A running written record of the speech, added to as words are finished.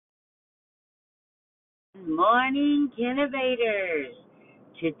Morning, innovators.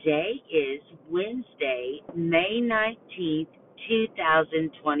 Today is Wednesday, May 19th,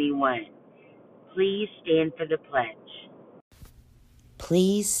 2021. Please stand for the pledge.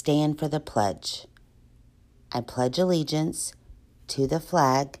 Please stand for the pledge. I pledge allegiance to the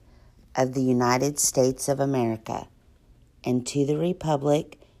flag of the United States of America and to the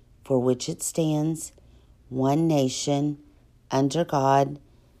republic for which it stands, one nation, under God,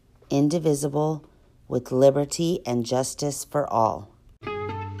 indivisible, with liberty and justice for all.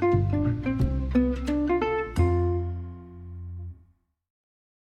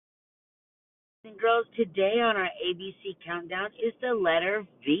 And girls, today on our ABC countdown is the letter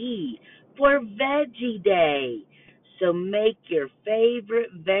V for Veggie Day. So make your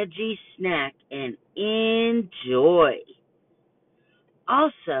favorite veggie snack and enjoy.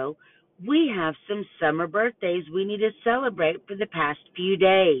 Also, we have some summer birthdays we need to celebrate for the past few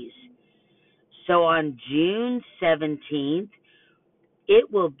days. So on June 17th,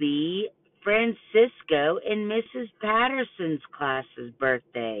 it will be Francisco and Mrs. Patterson's class's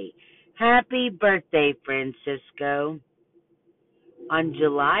birthday. Happy birthday, Francisco. On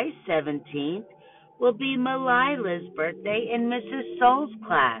July 17th will be Malila's birthday in Mrs. Soul's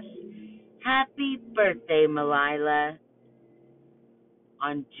class. Happy birthday, Malila.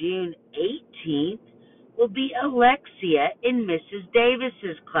 On June 18th will be Alexia in Mrs.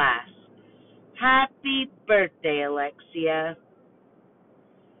 Davis's class. Happy birthday, Alexia.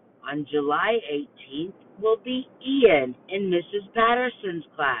 On July 18th will be Ian in Mrs. Patterson's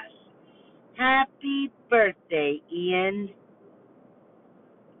class. Happy birthday, Ian.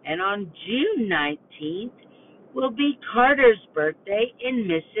 And on June 19th will be Carter's birthday in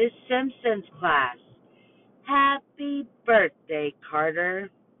Mrs. Simpson's class. Happy birthday,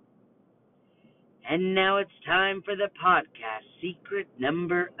 Carter. And now it's time for the podcast secret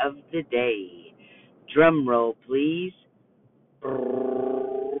number of the day. Drum roll, please.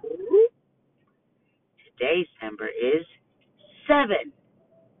 Today's number is 7.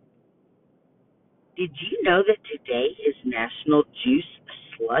 Did you know that today is National Juice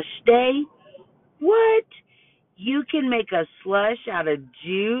Slush Day? What? You can make a slush out of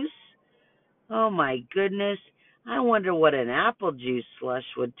juice? Oh my goodness. I wonder what an apple juice slush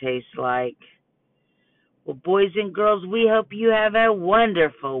would taste like. Well, boys and girls, we hope you have a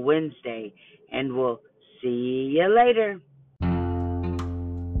wonderful Wednesday, and we'll see you later.